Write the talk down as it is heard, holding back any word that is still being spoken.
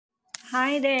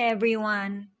Hi there,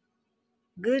 everyone.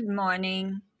 Good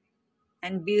morning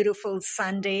and beautiful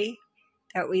Sunday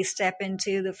that we step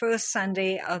into the first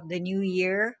Sunday of the new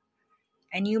year.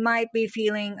 And you might be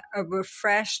feeling a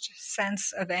refreshed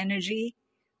sense of energy.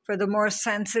 For the more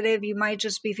sensitive, you might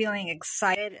just be feeling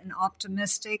excited and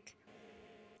optimistic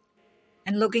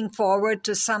and looking forward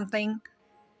to something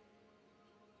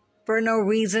for no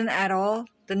reason at all.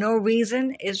 The no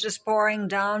reason is just pouring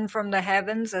down from the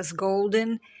heavens as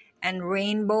golden and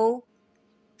rainbow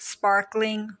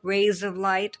sparkling rays of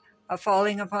light are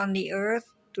falling upon the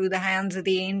earth through the hands of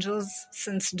the angels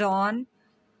since dawn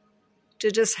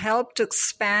to just help to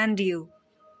expand you.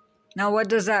 Now, what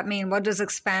does that mean? What does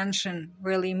expansion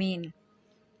really mean?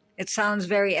 It sounds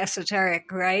very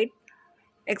esoteric, right?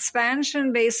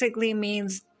 Expansion basically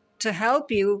means to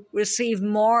help you receive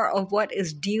more of what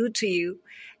is due to you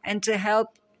and to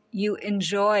help you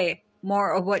enjoy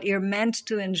more of what you're meant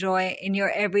to enjoy in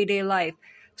your everyday life,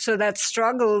 so that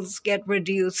struggles get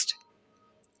reduced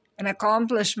and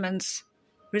accomplishments,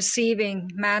 receiving,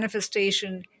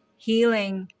 manifestation,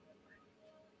 healing,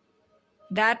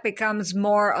 that becomes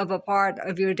more of a part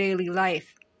of your daily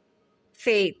life.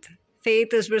 Faith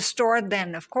is restored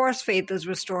then. Of course, faith is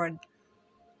restored.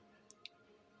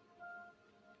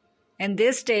 And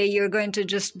this day, you're going to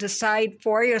just decide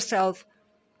for yourself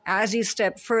as you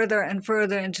step further and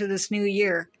further into this new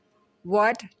year,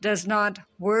 what does not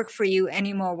work for you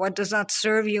anymore? What does not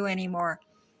serve you anymore?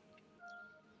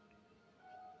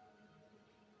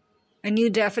 A new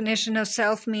definition of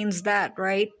self means that,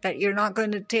 right? That you're not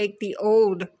going to take the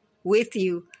old with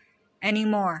you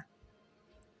anymore.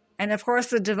 And of course,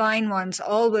 the divine ones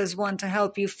always want to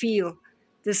help you feel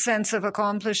this sense of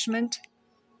accomplishment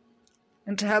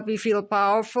and to help you feel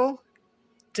powerful,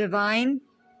 divine,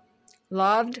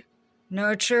 loved,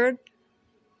 nurtured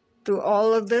through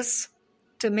all of this,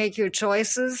 to make your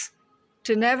choices,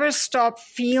 to never stop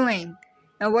feeling.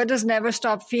 Now, what does never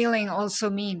stop feeling also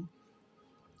mean?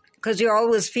 Because you're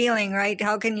always feeling, right?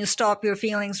 How can you stop your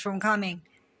feelings from coming?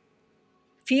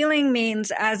 Feeling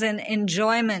means as in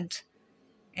enjoyment,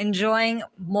 enjoying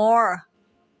more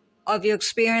of your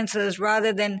experiences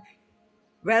rather than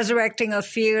resurrecting of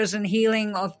fears and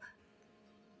healing of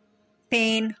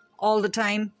pain all the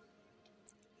time.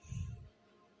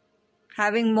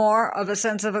 Having more of a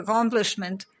sense of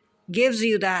accomplishment gives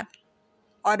you that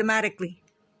automatically.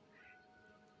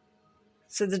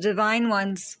 So the divine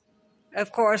ones,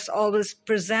 of course, always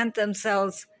present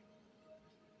themselves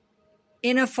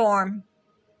in a form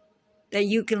that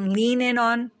you can lean in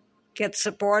on, get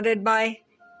supported by,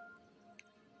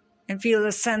 and feel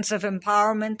a sense of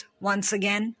empowerment once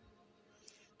again.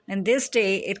 And this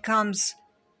day, it comes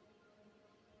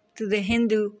to the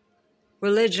Hindu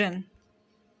religion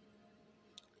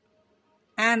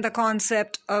and the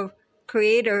concept of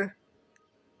creator,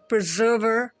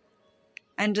 preserver,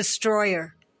 and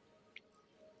destroyer.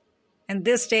 And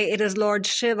this day it is Lord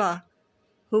Shiva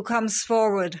who comes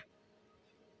forward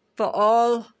for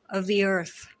all of the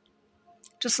earth.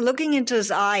 Just looking into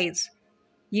his eyes,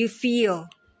 you feel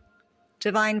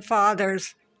Divine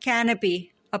Father's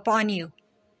canopy upon you.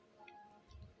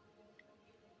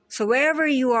 So wherever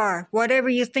you are, whatever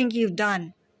you think you've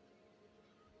done,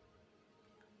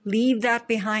 leave that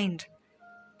behind.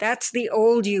 That's the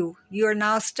old you. You are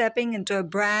now stepping into a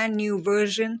brand new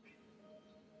version,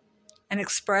 an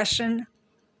expression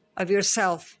of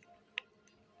yourself.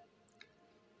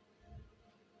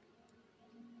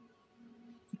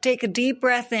 Take a deep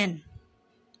breath in.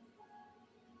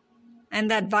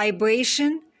 And that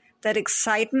vibration, that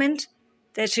excitement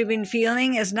that you've been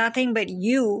feeling is nothing but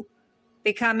you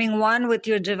becoming one with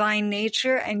your divine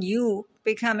nature and you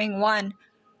becoming one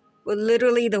with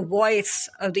literally the voice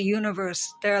of the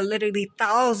universe. There are literally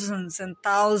thousands and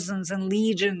thousands and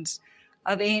legions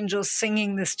of angels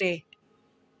singing this day.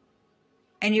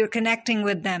 And you're connecting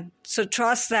with them. So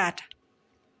trust that.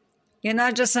 You're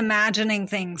not just imagining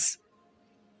things.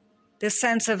 This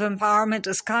sense of empowerment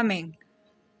is coming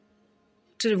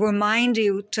to remind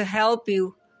you, to help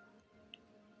you,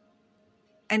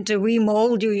 and to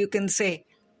remold you, you can say.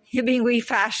 You're being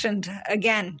refashioned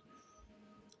again.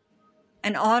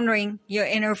 And honoring your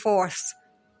inner force.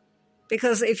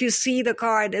 Because if you see the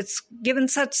card, it's given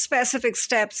such specific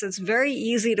steps, it's very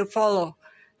easy to follow.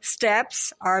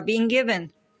 Steps are being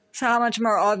given. So how much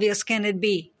more obvious can it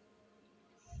be?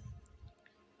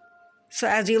 So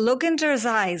as you look into his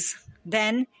eyes,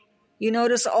 then you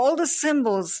notice all the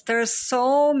symbols. There are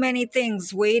so many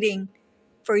things waiting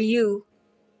for you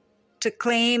to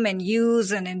claim and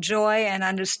use and enjoy and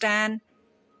understand.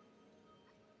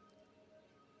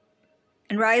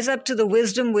 And rise up to the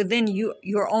wisdom within you,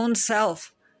 your own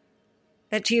self.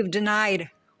 that you've denied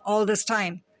all this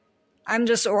time. I'm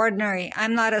just ordinary.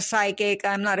 I'm not a psychic.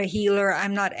 I'm not a healer.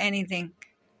 I'm not anything.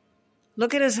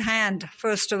 Look at his hand,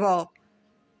 first of all,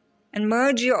 and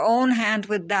merge your own hand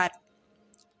with that.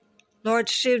 Lord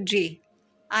Shivji,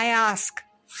 I ask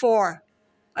for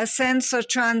a sense of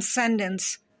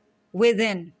transcendence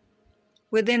within.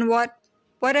 Within what?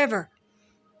 Whatever.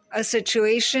 A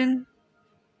situation,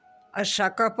 a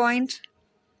chakra point,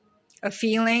 a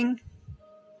feeling,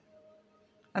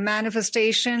 a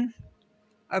manifestation,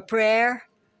 a prayer,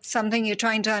 something you're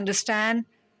trying to understand,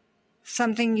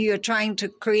 something you're trying to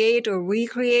create or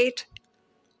recreate.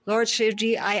 Lord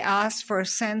Shivji, I ask for a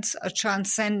sense of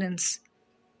transcendence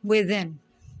within.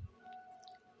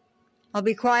 I'll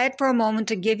be quiet for a moment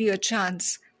to give you a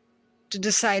chance to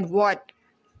decide what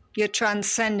you're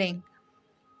transcending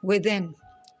within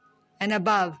and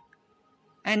above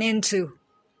and into.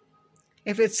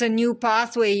 If it's a new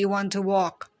pathway you want to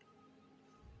walk,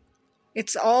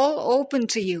 it's all open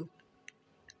to you.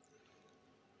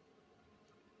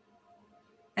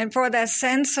 And for that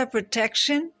sense of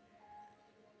protection,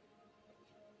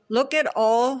 look at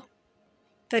all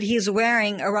that he's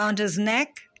wearing around his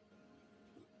neck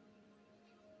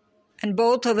and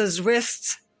both of his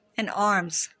wrists and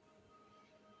arms.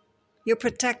 You're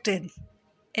protected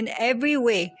in every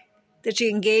way that you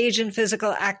engage in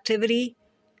physical activity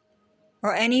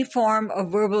or any form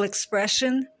of verbal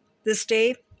expression this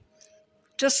day.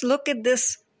 Just look at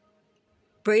this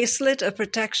bracelet of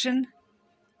protection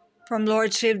from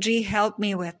Lord Shivji. Help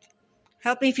me with.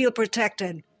 Help me feel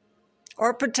protected.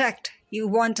 Or protect. You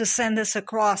want to send this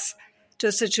across to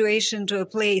a situation, to a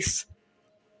place,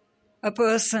 a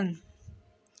person,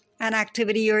 an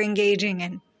activity you're engaging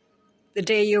in, the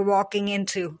day you're walking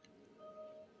into.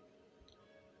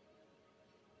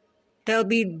 There'll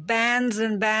be bands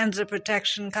and bands of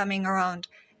protection coming around.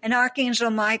 And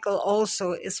Archangel Michael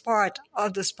also is part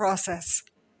of this process.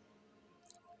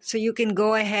 So you can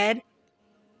go ahead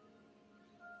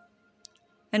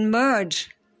and merge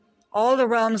all the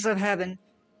realms of heaven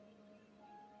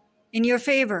in your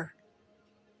favor.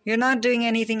 You're not doing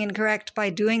anything incorrect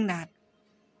by doing that.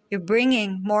 You're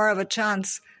bringing more of a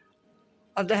chance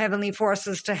of the heavenly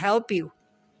forces to help you.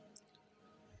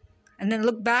 And then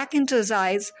look back into his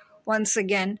eyes once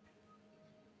again.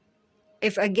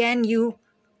 If again you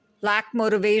lack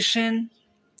motivation,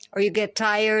 or you get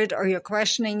tired, or you're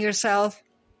questioning yourself,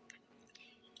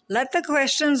 let the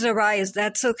questions arise.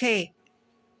 That's okay.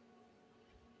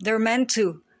 They're meant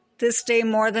to, this day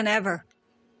more than ever,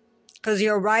 because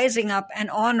you're rising up and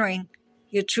honoring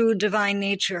your true divine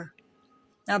nature.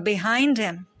 Now behind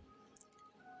him,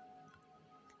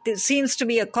 it seems to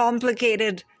be a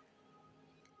complicated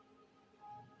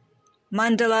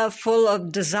mandala full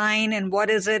of design and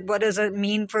what is it? What does it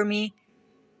mean for me?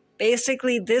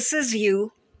 Basically, this is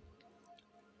you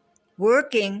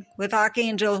working with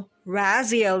Archangel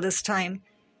Raziel this time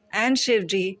and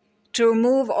Shivji to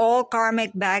remove all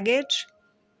karmic baggage,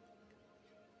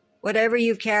 whatever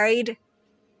you've carried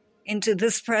into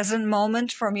this present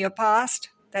moment from your past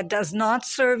that does not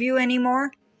serve you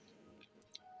anymore,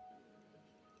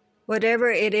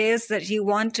 whatever it is that you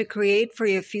want to create for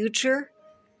your future,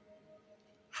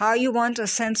 how you want a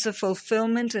sense of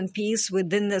fulfillment and peace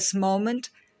within this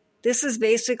moment. This is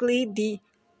basically the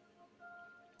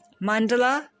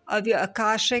mandala of your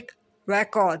Akashic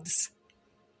records.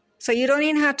 So you don't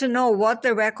even have to know what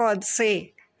the records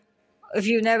say if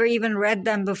you've never even read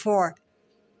them before.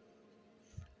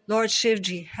 Lord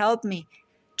Shivji, help me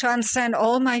transcend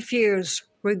all my fears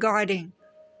regarding.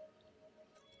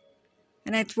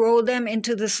 And I throw them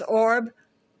into this orb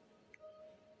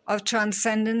of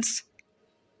transcendence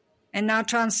and now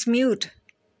transmute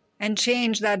and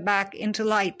change that back into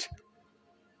light.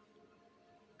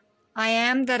 I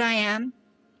am that I am.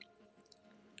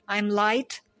 I'm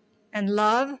light and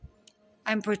love.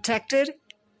 I'm protected.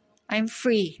 I'm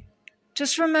free.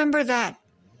 Just remember that.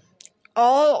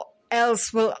 All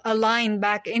else will align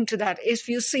back into that. If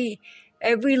you see,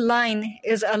 every line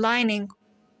is aligning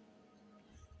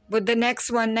with the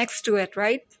next one next to it,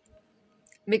 right?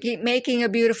 Making a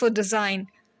beautiful design.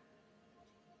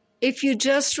 If you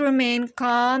just remain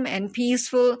calm and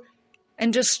peaceful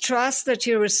and just trust that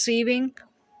you're receiving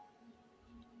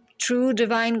true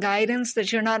divine guidance,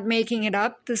 that you're not making it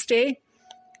up this day,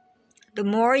 the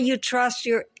more you trust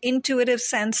your intuitive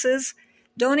senses,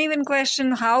 don't even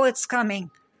question how it's coming.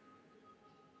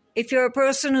 If you're a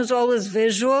person who's always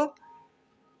visual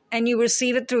and you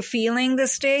receive it through feeling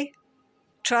this day,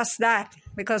 trust that,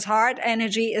 because heart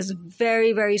energy is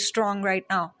very, very strong right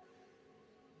now.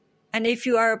 And if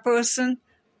you are a person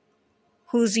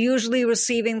who's usually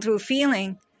receiving through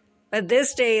feeling, But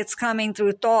this day it's coming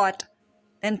through thought,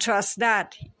 then trust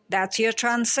that. That's your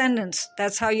transcendence.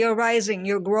 That's how you're rising.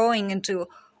 You're growing into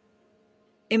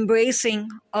embracing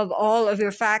of all of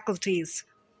your faculties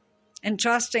and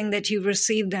trusting that you've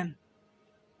received them.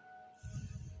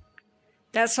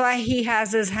 That's why he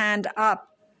has his hand up,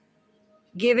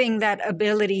 giving that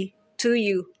ability to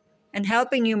you and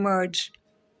helping you merge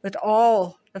with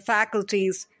all the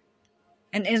faculties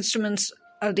and instruments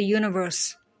of the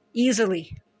universe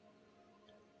easily.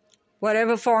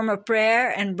 Whatever form of prayer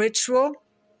and ritual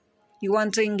you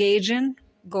want to engage in,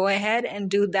 go ahead and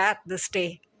do that this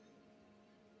day.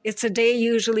 It's a day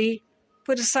usually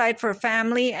put aside for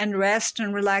family and rest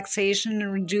and relaxation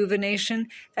and rejuvenation.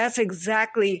 That's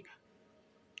exactly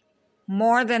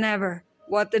more than ever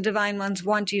what the Divine Ones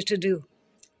want you to do.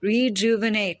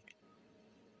 Rejuvenate.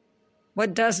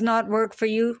 What does not work for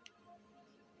you,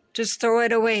 just throw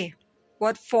it away.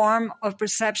 What form of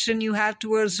perception you have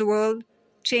towards the world,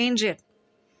 change it.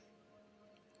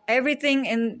 Everything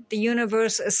in the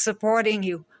universe is supporting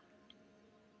you.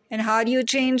 And how do you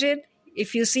change it?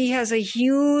 If you see he has a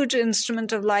huge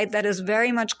instrument of light that is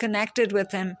very much connected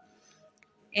with him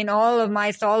in all of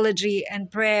mythology and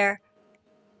prayer,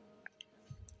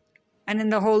 and in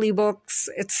the holy books,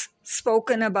 it's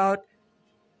spoken about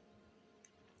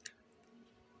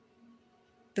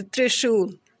the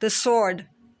Trishul, the sword,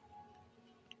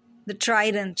 the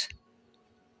trident,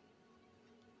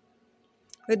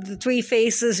 with the three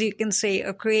faces, you can say,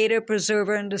 of creator,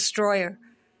 preserver, and destroyer,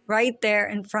 right there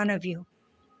in front of you.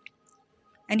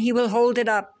 And he will hold it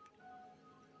up.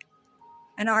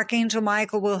 And Archangel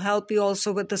Michael will help you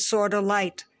also with the sword of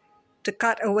light to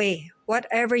cut away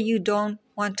whatever you don't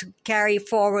want to carry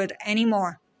forward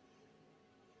anymore.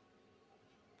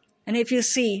 And if you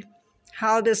see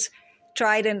how this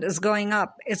trident is going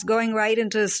up, it's going right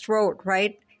into his throat,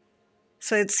 right?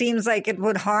 So it seems like it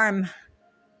would harm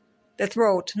the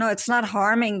throat. No, it's not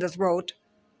harming the throat.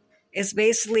 It's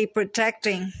basically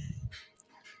protecting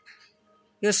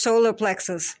your solar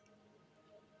plexus,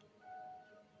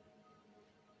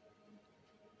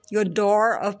 your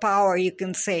door of power, you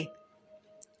can say.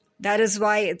 That is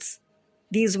why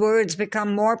these words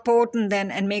become more potent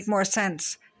then and make more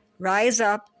sense. Rise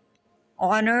up,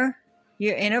 honor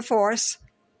your inner force,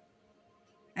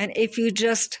 and if you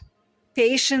just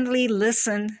patiently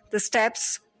listen, the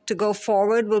steps to go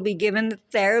forward will be given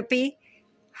therapy,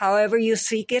 however you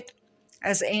seek it,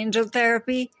 as angel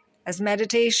therapy, as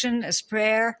meditation, as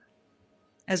prayer,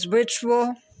 as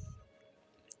ritual,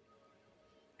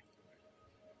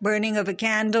 burning of a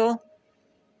candle,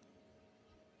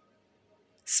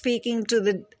 speaking to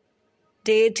the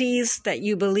deities that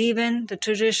you believe in, the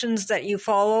traditions that you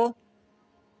follow.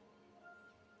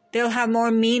 They'll have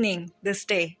more meaning this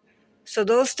day. So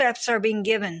those steps are being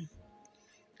given.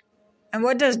 And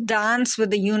what does dance with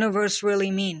the universe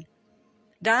really mean?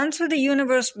 Dance with the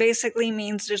universe basically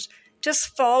means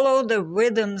just follow the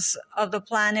rhythms of the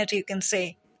planet, you can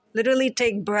say. Literally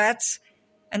take breaths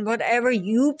and whatever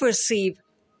you perceive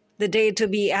the day to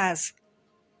be as.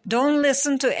 Don't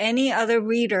listen to any other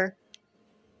reader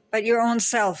but your own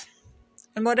self.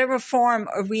 In whatever form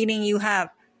of reading you have,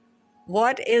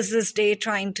 what is this day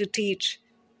trying to teach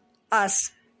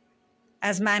us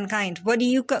as mankind?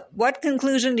 What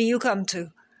conclusion do you come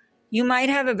to? You might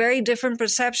have a very different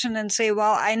perception and say,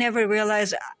 well, I never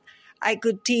realized I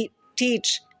could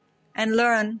teach and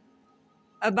learn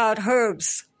about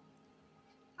herbs.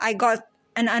 I got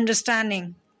an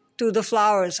understanding through the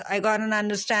flowers. I got an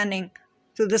understanding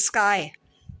through the sky.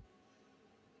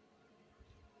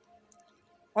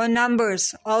 Or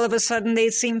numbers, all of a sudden they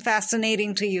seem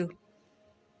fascinating to you.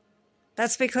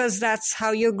 That's because that's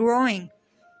how you're growing.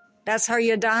 That's how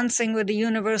you're dancing with the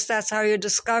universe. That's how you're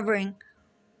discovering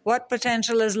what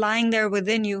potential is lying there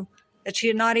within you that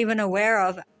you're not even aware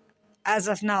of as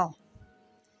of now.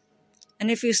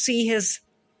 And if you see his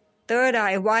third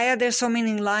eye, why are there so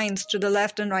many lines to the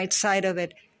left and right side of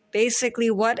it? Basically,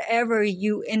 whatever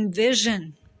you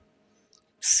envision,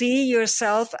 see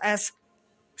yourself as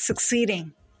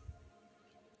succeeding.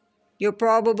 Your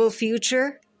probable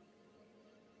future,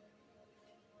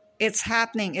 it's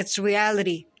happening, it's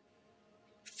reality.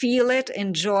 Feel it,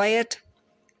 enjoy it,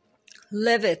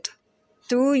 live it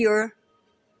through your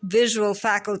visual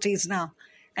faculties now.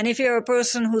 And if you're a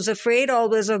person who's afraid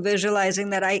always of visualizing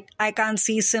that I can't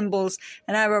see symbols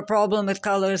and I have a problem with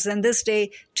colors, then this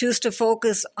day choose to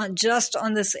focus just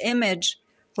on this image.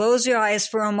 Close your eyes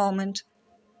for a moment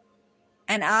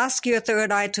and ask your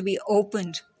third eye to be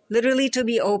opened, literally to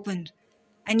be opened.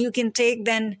 And you can take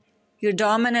then your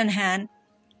dominant hand,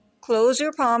 close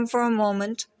your palm for a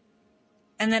moment,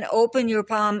 and then open your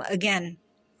palm again.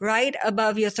 right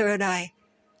above your third eye.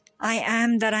 I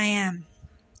am that I am.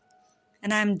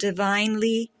 And I'm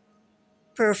divinely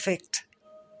perfect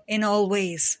in all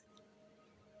ways.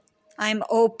 I'm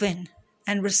open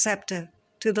and receptive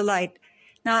to the light.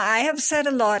 Now, I have said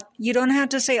a lot. You don't have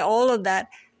to say all of that.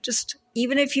 Just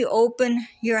even if you open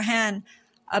your hand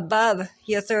above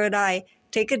your third eye,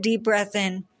 take a deep breath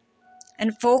in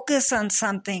and focus on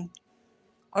something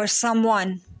or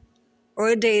someone or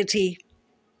a deity,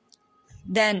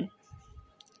 then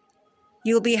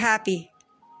you'll be happy.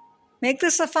 Make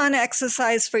this a fun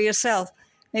exercise for yourself.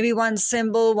 Maybe one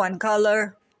symbol, one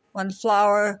color, one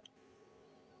flower,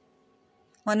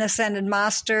 one ascended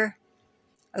master,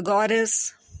 a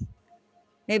goddess,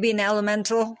 maybe an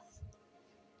elemental.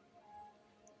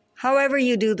 However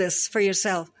you do this for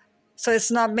yourself. So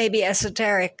it's not maybe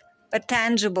esoteric, but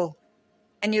tangible.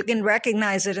 And you can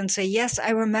recognize it and say, yes, I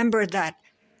remember that.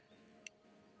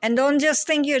 And don't just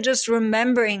think you're just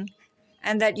remembering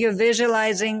and that you're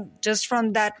visualizing just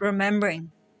from that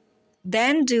remembering.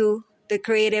 Then do the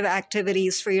creative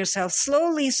activities for yourself.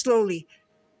 Slowly.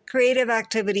 Creative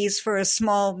activities for a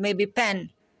small, maybe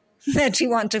pen that you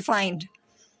want to find.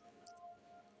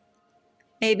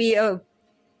 Maybe a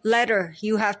letter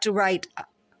you have to write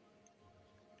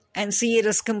and see it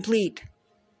as complete.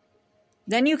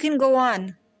 Then you can go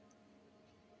on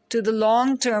to the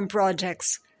long-term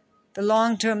projects, the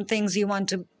long-term things you want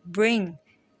to bring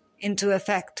into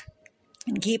effect.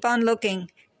 And keep on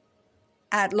looking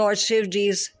at Lord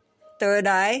Shivji's third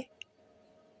eye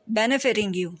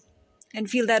benefiting you, and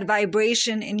feel that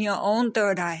vibration in your own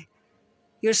third eye.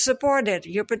 You're supported,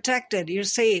 you're protected, you're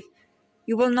safe.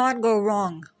 You will not go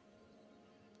wrong.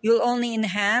 You'll only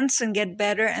enhance and get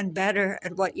better and better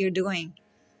at what you're doing.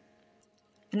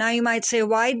 And now you might say,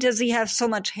 why does he have so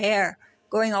much hair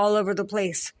going all over the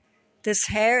place? This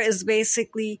hair is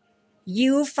basically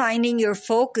you finding your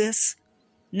focus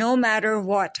no matter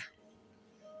what.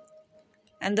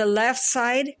 And the left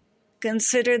side,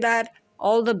 consider that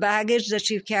all the baggage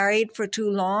that you've carried for too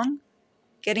long,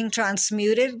 getting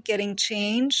transmuted, getting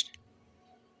changed,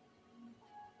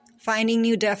 finding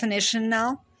new definition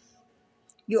now.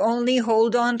 You only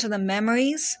hold on to the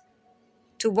memories,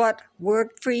 to what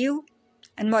worked for you,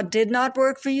 and what did not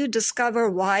work for you.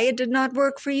 Discover why it did not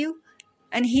work for you,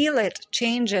 and heal it,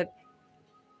 change it,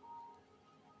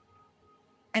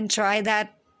 and try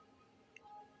that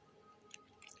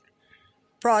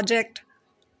project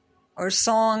or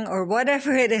song or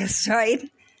whatever it is,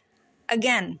 right?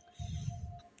 Again,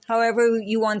 however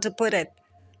you want to put it.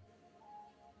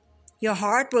 Your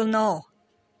heart will know.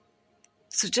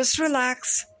 So just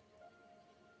relax.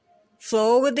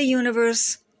 Flow with the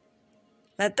universe.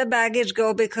 Let the baggage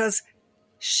go, because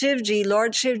Shivji,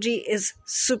 Lord Shivji is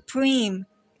supreme,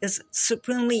 is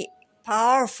supremely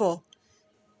powerful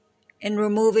in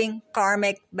removing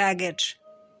karmic baggage.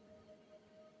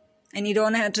 And you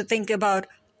don't have to think about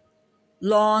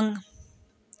long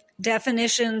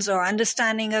definitions or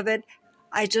understanding of it.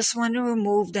 I just want to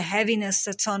remove the heaviness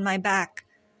that's on my back.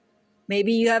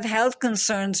 Maybe you have health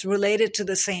concerns related to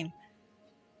the same.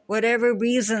 Whatever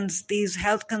reasons these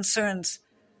health concerns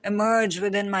emerge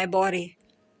within my body,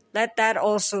 let that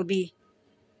also be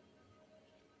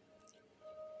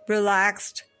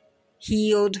relaxed,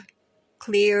 healed,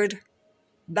 cleared,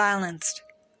 balanced.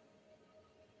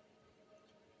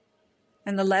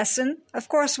 And the lesson, of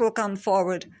course, will come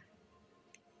forward.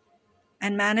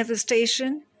 And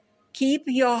manifestation, keep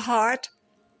your heart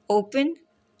open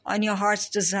on your heart's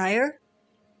desire.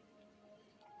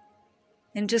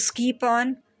 And just keep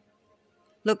on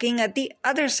looking at the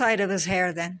other side of his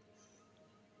hair then,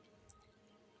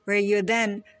 where you're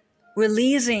then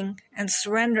releasing and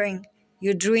surrendering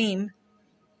your dream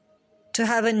to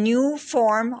have a new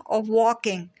form of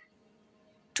walking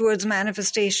towards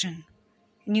manifestation.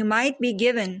 And you might be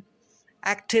given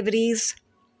activities,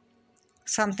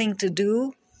 something to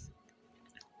do,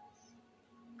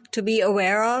 to be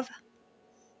aware of.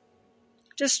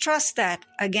 Just trust that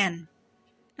again.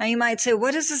 Now you might say,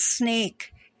 what is a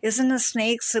snake? Isn't a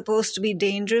snake supposed to be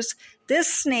dangerous?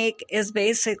 This snake is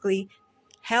basically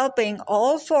helping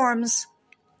all forms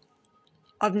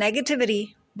of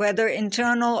negativity, whether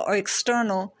internal or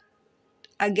external,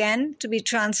 again, to be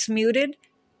transmuted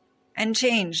and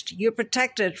changed. You're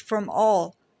protected from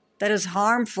all that is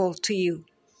harmful to you,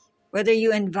 whether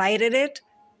you invited it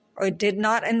or did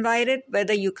not invite it,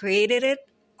 whether you created it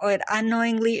or it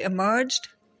unknowingly emerged.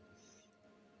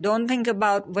 Don't think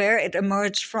about where it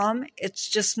emerged from. It's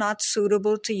just not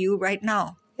suitable to you right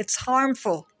now. It's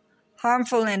harmful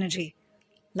energy.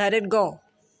 Let it go.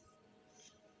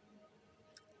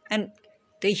 And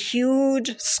the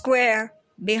huge square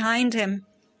behind him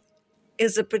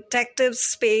is the protective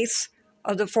space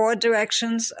of the four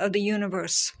directions of the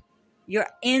universe. You're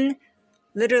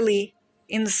literally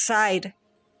inside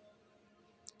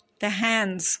the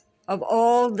hands of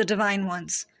all the divine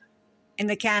ones, in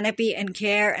the canopy and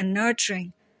care and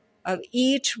nurturing of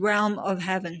each realm of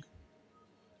heaven.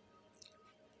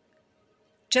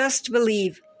 Just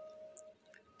believe.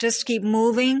 Just keep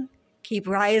moving, keep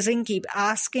rising, keep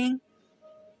asking,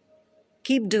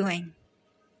 keep doing.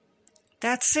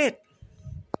 That's it.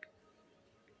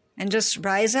 And just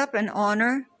rise up and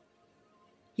honor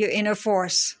your inner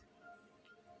force.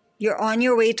 You're on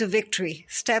your way to victory.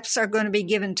 Steps are going to be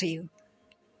given to you.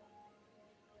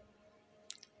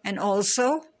 And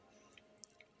also,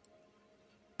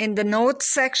 in the notes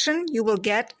section, you will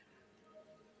get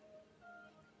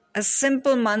a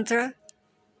simple mantra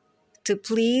to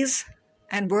please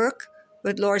and work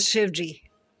with Lord Shivji.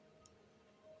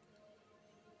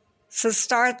 So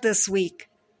start this week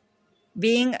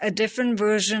being a different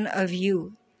version of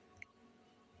you.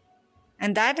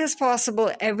 And that is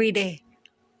possible every day.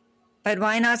 But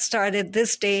why not start it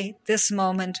this day, this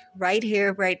moment, right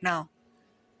here, right now?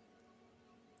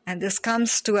 And this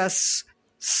comes to us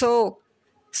so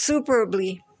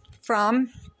superbly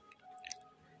from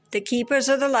The Keepers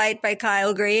of the Light by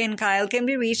Kyle Gray, and Kyle can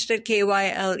be reached at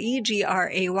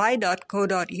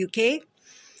kylegray.co.uk.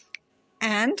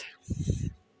 And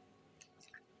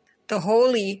the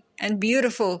holy and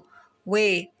beautiful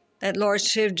way that Lord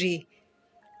Shivji,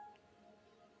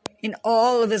 in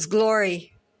all of his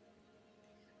glory,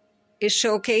 is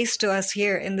showcased to us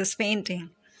here in this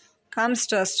painting, comes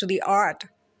to us through the art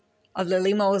of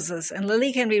Lily Moses. And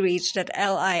Lily can be reached at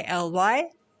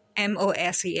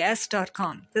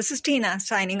lilymoses.com. This is Tina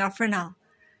signing off for now.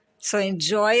 So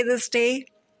enjoy this day,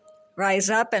 rise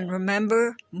up and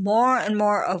remember more and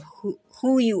more of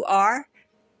who you are,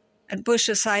 and push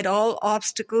aside all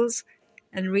obstacles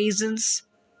and reasons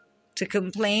to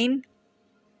complain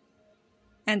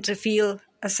and to feel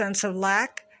a sense of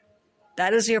lack.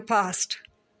 That is your past.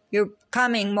 You're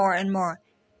coming more and more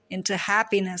into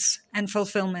happiness and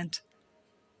fulfillment.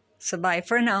 So bye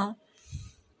for now.